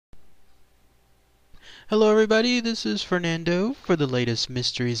Hello everybody, this is Fernando for the latest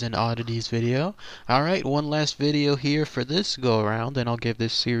Mysteries and Oddities video. Alright, one last video here for this go around, and I'll give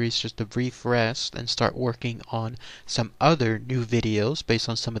this series just a brief rest and start working on some other new videos based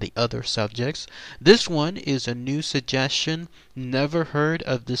on some of the other subjects. This one is a new suggestion. Never heard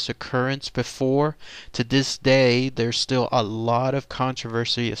of this occurrence before. To this day, there's still a lot of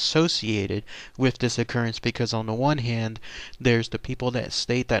controversy associated with this occurrence because on the one hand, there's the people that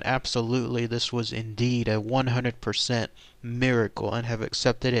state that absolutely this was indeed a 100% miracle and have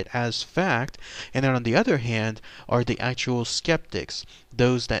accepted it as fact, and then on the other hand are the actual skeptics,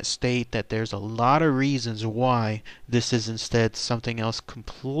 those that state that there's a lot of reasons why this is instead something else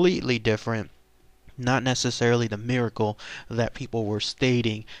completely different, not necessarily the miracle that people were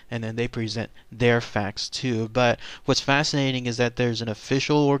stating, and then they present their facts too. But what's fascinating is that there's an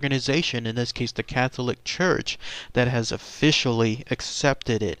official organization, in this case the Catholic Church, that has officially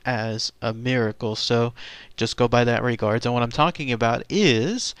accepted it as a miracle. So just go by that regards. And what I'm talking about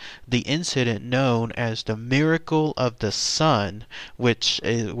is the incident known as the miracle of the sun, which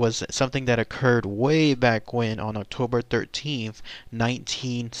was something that occurred way back when on October 13th,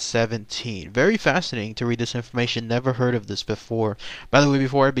 1917. Very fascinating to read this information. Never heard of this before. By the way,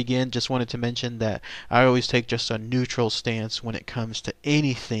 before I begin, just wanted to mention that I always take just a neutral stance when it comes to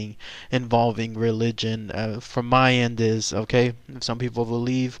anything involving religion. From my end is, okay, if some people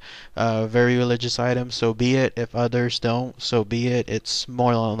believe very religious items, so be it. If others don't, so be it. It's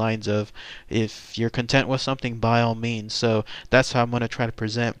more along the lines of, if you're content with something, by all means. So that's how I'm going to try to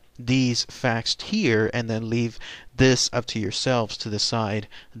present these facts here, and then leave this up to yourselves to decide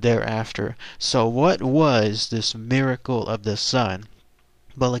thereafter. So what was this miracle of the sun?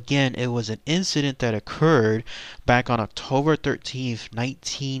 Well, again, it was an incident that occurred back on October 13th,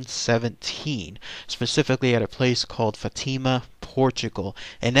 1917, specifically at a place called Fatima, Portugal.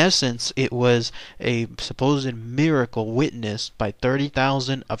 In essence, it was a supposed miracle witnessed by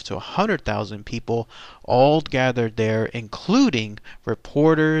 30,000 up to 100,000 people, all gathered there, including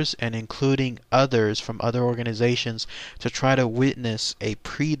reporters and including others from other organizations, to try to witness a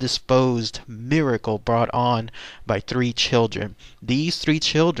predisposed miracle brought on by three children. These three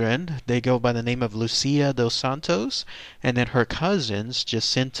children, they go by the name of Lucia dos Santos, and then her cousins,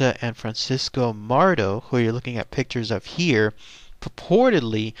 Jacinta and Francisco Mardo, who you're looking at pictures of here.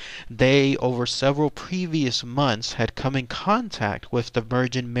 Purportedly, they, over several previous months, had come in contact with the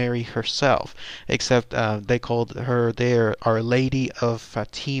Virgin Mary herself, except they called her there Our Lady of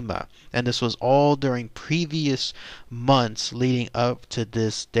Fatima. And this was all during previous months leading up to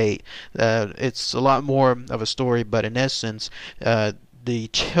this date. It's a lot more of a story, but in essence, the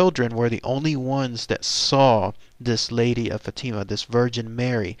children were the only ones that saw this Lady of Fatima, this Virgin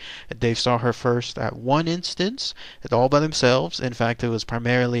Mary. They saw her first at one instance, all by themselves. In fact, it was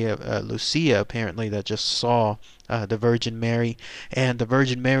primarily Lucia, apparently, that just saw the Virgin Mary, and the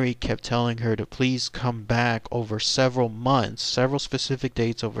Virgin Mary kept telling her to please come back over several months, several specific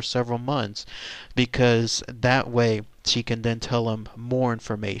dates over several months, because that way she can then tell them more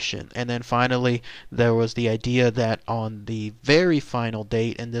information. And then finally, there was the idea that on the very final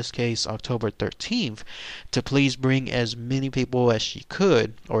date, in this case October 13th, to please bring as many people as she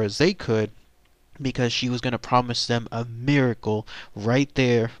could, or as they could, because she was going to promise them a miracle right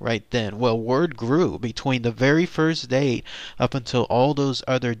there, right then. Well, word grew between the very first date up until all those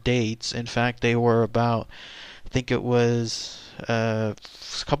other dates. In fact, they were about, I think it was a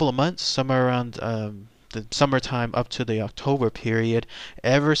couple of months, somewhere around the summertime up to the October period.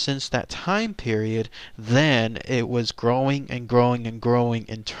 Ever since that time period, then it was growing and growing and growing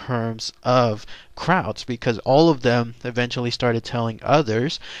in terms of crowds, because all of them eventually started telling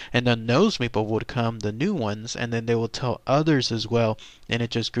others, and then those people would come, the new ones, and then they would tell others as well, and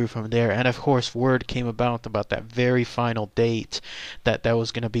it just grew from there. And of course, word came about that very final date, that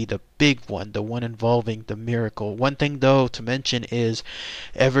was going to be the big one, the one involving the miracle. One thing though to mention is,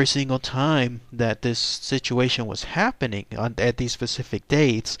 every single time that this situation was happening at these specific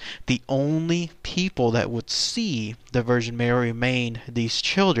dates, the only people that would see the Virgin Mary remained these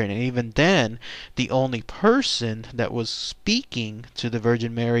children. And even then, the only person that was speaking to the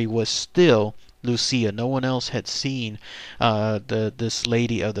Virgin Mary was still Lucia. No one else had seen this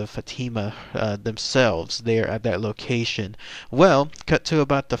Lady of the Fatima themselves there at that location. Well, cut to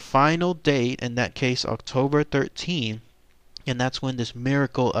about the final date, in that case October 13th. And that's when this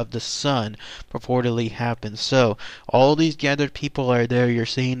miracle of the sun purportedly happened. So all these gathered people are there. You're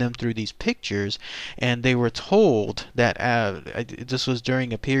seeing them through these pictures, and they were told that this was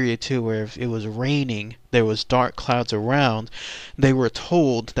during a period too where if it was raining, there was dark clouds around. They were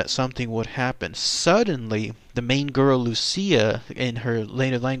told that something would happen. Suddenly, the main girl Lucia, in her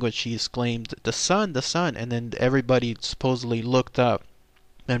native language, she exclaimed, the sun," and then everybody supposedly looked up.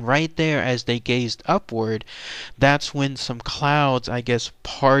 And right there, as they gazed upward, that's when some clouds, I guess,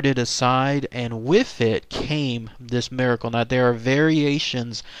 parted aside, and with it came this miracle. Now, there are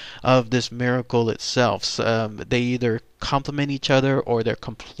variations of this miracle itself. They either complement each other or they're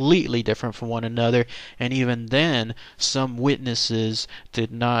completely different from one another. And even then, some witnesses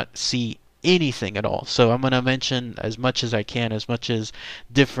did not see anything at all. So I'm going to mention as much as I can, as much as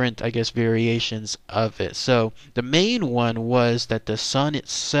different, I guess, variations of it. So the main one was that the sun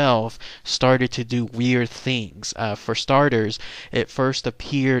itself started to do weird things. For starters, it first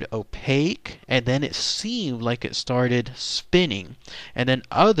appeared opaque, and then it seemed like it started spinning. And then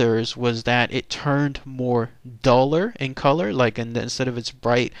others was that it turned more duller in color, like instead of its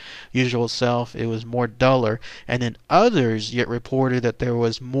bright usual self, it was more duller. And then others yet reported that there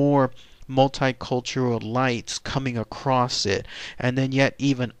was more multicultural lights coming across it. And then yet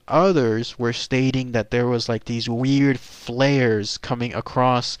even others were stating that there was like these weird flares coming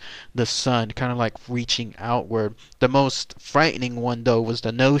across the sun, kind of like reaching outward. The most frightening one though was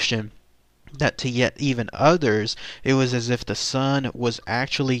the notion that to yet even others, it was as if the sun was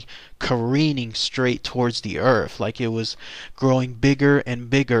actually careening straight towards the earth, like it was growing bigger and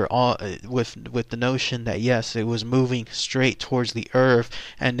bigger, all with the notion that yes, it was moving straight towards the earth.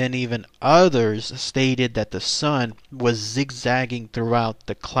 And then even others stated that the sun was zigzagging throughout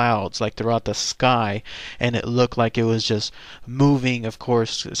the clouds, like throughout the sky, and it looked like it was just moving. Of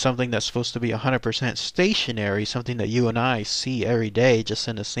course, something that's supposed to be 100% stationary, something that you and I see every day just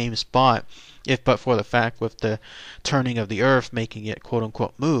in the same spot, if but for the fact with the turning of the earth making it quote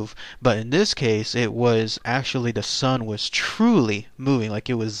unquote move. But in this case, it was actually the sun was truly moving, like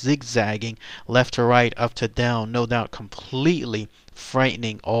it was zigzagging left to right, up to down, no doubt completely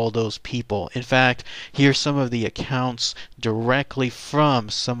frightening all those people. In fact, here's some of the accounts directly from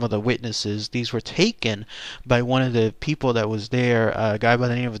some of the witnesses. These were taken by one of the people that was there, a guy by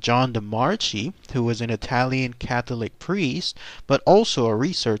the name of John DeMarchi, who was an Italian Catholic priest, but also a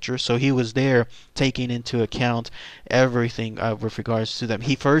researcher. So he was there taking into account everything with regards to them.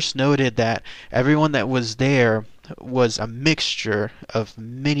 He first noted that everyone that was there was a mixture of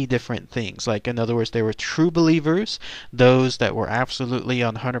many different things. Like, in other words, there were true believers, those that were absolutely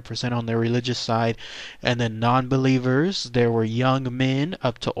 100% on their religious side, and then non-believers. There were young men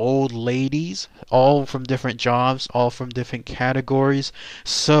up to old ladies, all from different jobs, all from different categories.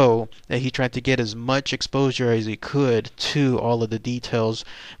 So he tried to get as much exposure as he could to all of the details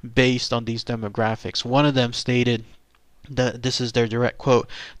based on these demographics. One of them stated, this is their direct quote: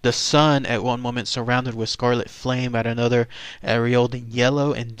 "The sun at one moment surrounded with scarlet flame, at another aureoled in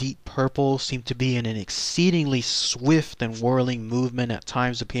yellow and deep purple, seemed to be in an exceedingly swift and whirling movement, at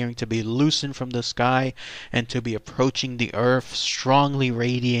times appearing to be loosened from the sky and to be approaching the earth, strongly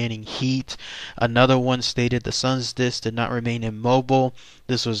radiating heat." Another one stated, "The sun's disk did not remain immobile.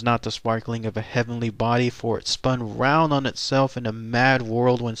 This was not the sparkling of a heavenly body, for it spun round on itself in a mad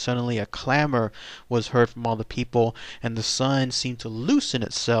whirl, when suddenly a clamor was heard from all the people, and the sun seemed to loosen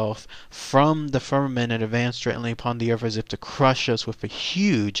itself from the firmament and advance directly upon the earth, as if to crush us with a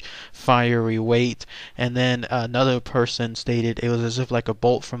huge fiery weight." And then another person stated, "It was as if like a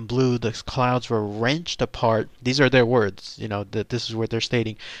bolt from blue, the clouds were wrenched apart." These are their words, that this is what they're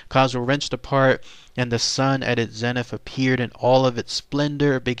stating. "Clouds were wrenched apart, and the sun at its zenith appeared in all of its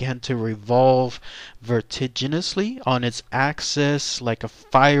splendor, began to revolve vertiginously on its axis like a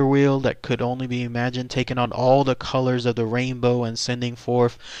fire wheel that could only be imagined, taking on all the colors of the rainbow and sending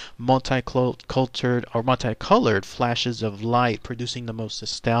forth multicolored flashes of light, producing the most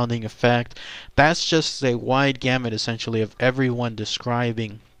astounding effect." That's just a wide gamut, essentially, of everyone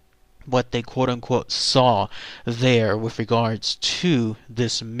describing what they quote unquote saw there with regards to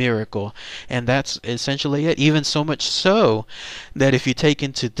this miracle. And that's essentially it. Even so much so that if you take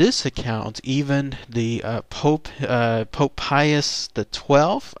into this account, even the Pope Pius the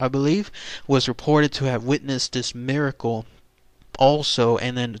 12th, I believe, was reported to have witnessed this miracle also,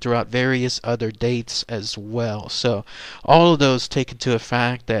 and then throughout various other dates as well. So all of those take into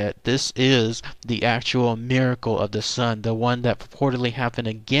effect that this is the actual miracle of the sun, the one that purportedly happened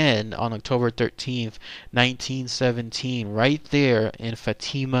again on October 13th, 1917, right there in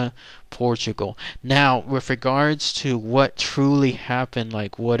Fatima, Portugal. Now, with regards to what truly happened,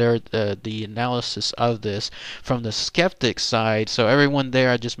 like what are the analysis of this from the skeptic side, so everyone there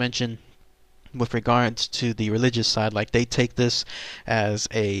I just mentioned with regards to the religious side, like they take this as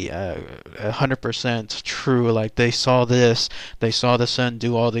a 100% true. Like they saw this, they saw the sun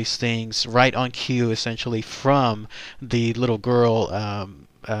do all these things right on cue, essentially from the little girl.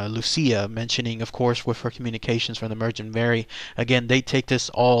 Lucia mentioning, of course, with her communications from the Virgin Mary. Again, they take this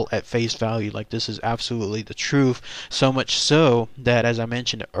all at face value, like this is absolutely the truth. So much so that, as I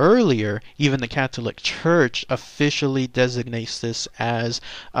mentioned earlier, even the Catholic Church officially designates this as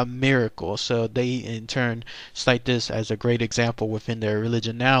a miracle. So they, in turn, cite this as a great example within their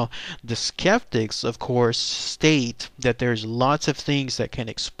religion. Now, the skeptics, of course, state that there's lots of things that can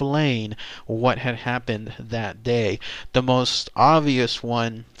explain what had happened that day. The most obvious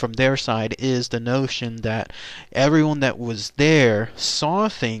one from their side is the notion that everyone that was there saw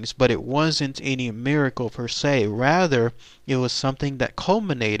things, but it wasn't any miracle per se. Rather, it was something that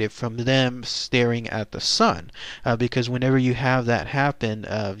culminated from them staring at the sun. Because whenever you have that happen,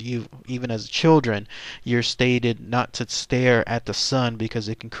 you, even as children, you're stated not to stare at the sun because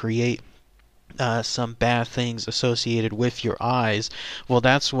it can create some bad things associated with your eyes. Well,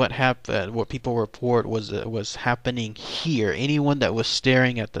 that's what happened. What people report was happening here. Anyone that was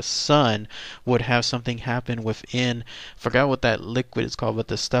staring at the sun would have something happen within. Forgot what that liquid is called, but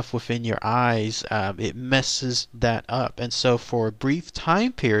the stuff within your eyes, it messes that up. And so, for brief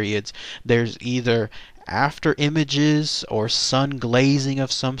time periods, there's either after images or sun glazing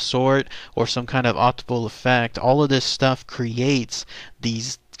of some sort or some kind of optical effect. All of this stuff creates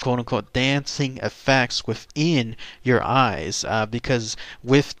these quote-unquote dancing effects within your eyes, because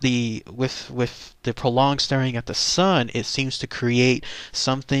with the prolonged staring at the sun, it seems to create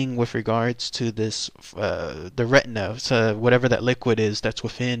something with regards to this the retina, so whatever that liquid is that's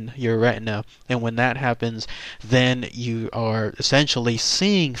within your retina. And when that happens, then you are essentially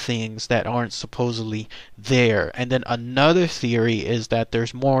seeing things that aren't supposedly there. And then another theory is that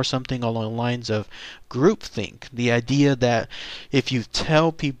there's more something along the lines of groupthink, the idea that if you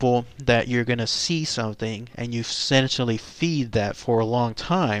tell people that you're going to see something and you essentially feed that for a long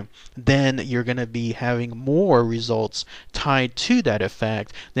time, then you're going to be having more results tied to that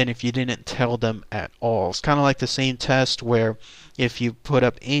effect than if you didn't tell them at all. It's kind of like the same test where if you put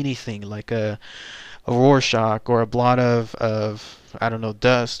up anything like a Rorschach or a blot of I don't know,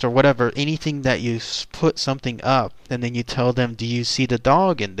 dust or whatever, anything that you put something up and then you tell them, do you see the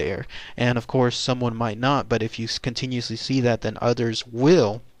dog in there? And of course someone might not, but if you continuously see that, then others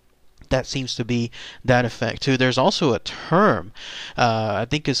will. That seems to be that effect too. There's also a term, I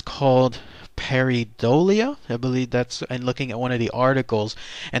think it's called pareidolia. I believe that's, and looking at one of the articles,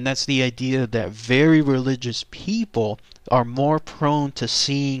 and that's the idea that very religious people are more prone to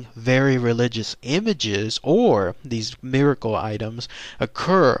seeing very religious images or these miracle items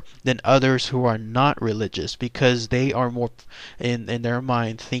occur than others who are not religious, because they are more in their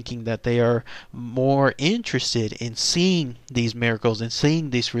mind thinking that they are more interested in seeing these miracles and seeing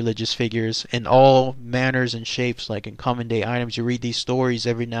these religious figures in all manners and shapes, like in common day items. You read these stories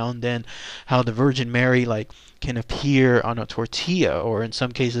every now and then how the Virgin Mary can appear on a tortilla, or in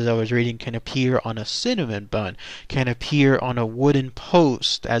some cases I was reading can appear on a cinnamon bun, can appear on a wooden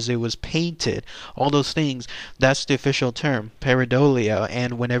post as it was painted. All those things, that's the official term, pareidolia.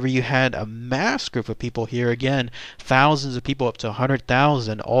 And whenever you had a mass group of people here, again, thousands of people, up to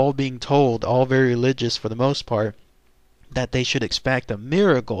 100,000, all being told, all very religious for the most part, that they should expect a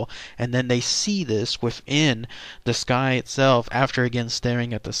miracle, and then they see this within the sky itself after again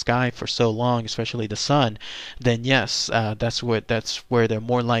staring at the sky for so long, especially the sun, then yes, that's where they're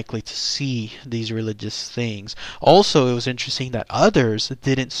more likely to see these religious things. Also, it was interesting that others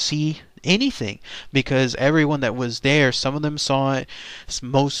didn't see anything, because everyone that was there, some of them saw it,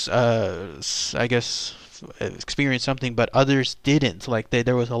 most I guess experienced something, but others didn't. Like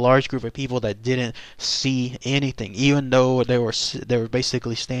there was a large group of people that didn't see anything, even though they were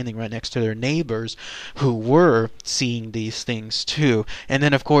basically standing right next to their neighbors who were seeing these things too. And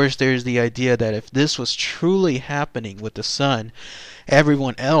then of course there's the idea that if this was truly happening with the sun,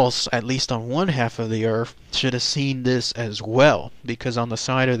 everyone else, at least on one half of the earth, should have seen this as well, because on the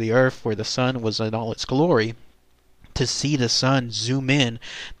side of the earth where the sun was in all its glory, to see the sun zoom in,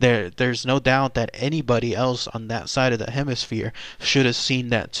 there's no doubt that anybody else on that side of the hemisphere should have seen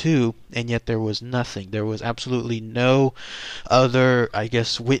that too, and yet there was nothing. There was absolutely no other, I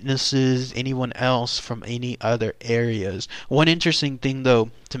guess, witnesses, anyone else from any other areas. One interesting thing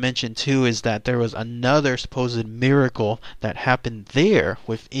though to mention too is that there was another supposed miracle that happened there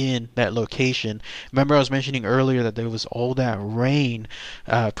within that location. Remember I was mentioning earlier that there was all that rain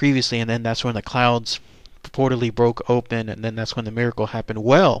previously, and then that's when the clouds purportedly broke open, and then that's when the miracle happened.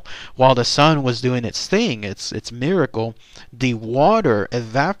 Well, while the sun was doing its thing, its miracle, the water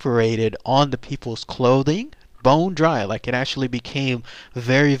evaporated on the people's clothing, bone dry. Like, it actually became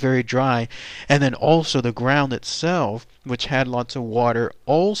very, very dry. And then also the ground itself, which had lots of water,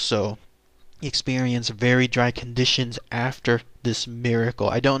 also experienced very dry conditions after this miracle.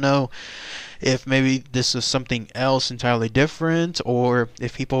 I don't know if maybe this is something else entirely different, or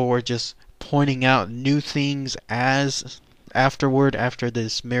if people were just pointing out new things as after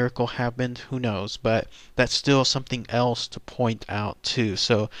this miracle happened. Who knows? But that's still something else to point out too.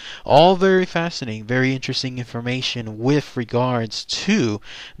 So all very fascinating, very interesting information with regards to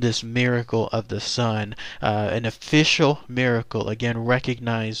this miracle of the sun, an official miracle, again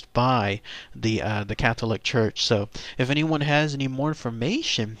recognized by the Catholic Church. So if anyone has any more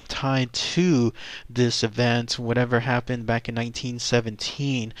information tied to this event, whatever happened back in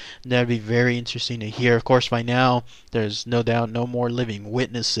 1917, that'd be very interesting to hear. Of course, by now there's no doubt no more living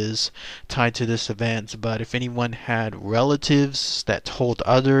witnesses tied to this event, but if anyone had relatives that told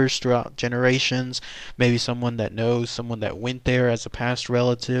others throughout generations, maybe someone that knows someone that went there as a past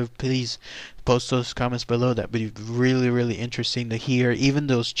relative, please post those comments below. That would be really, really interesting to hear. Even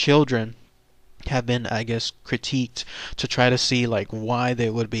those children have been, I guess, critiqued to try to see like why they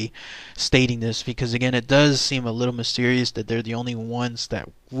would be stating this, because again it does seem a little mysterious that they're the only ones that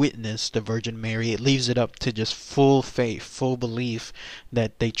witnessed the Virgin Mary. It leaves it up to just full faith, full belief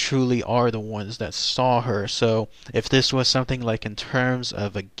that they truly are the ones that saw her. So if this was something like in terms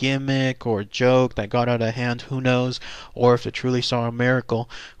of a gimmick or a joke that got out of hand, who knows? Or if they truly saw a miracle,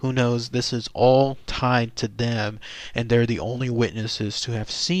 who knows? This is all tied to them, and they're the only witnesses to have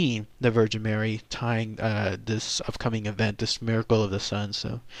seen the Virgin Mary tying this upcoming event, this miracle of the sun.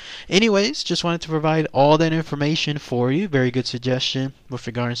 So anyways, just wanted to provide all that information for you. Very good suggestion with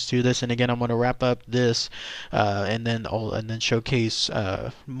regards to this. And again, I'm going to wrap up this and then showcase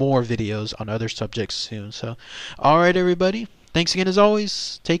more videos on other subjects soon. So alright everybody, thanks again as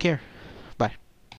always. Take care.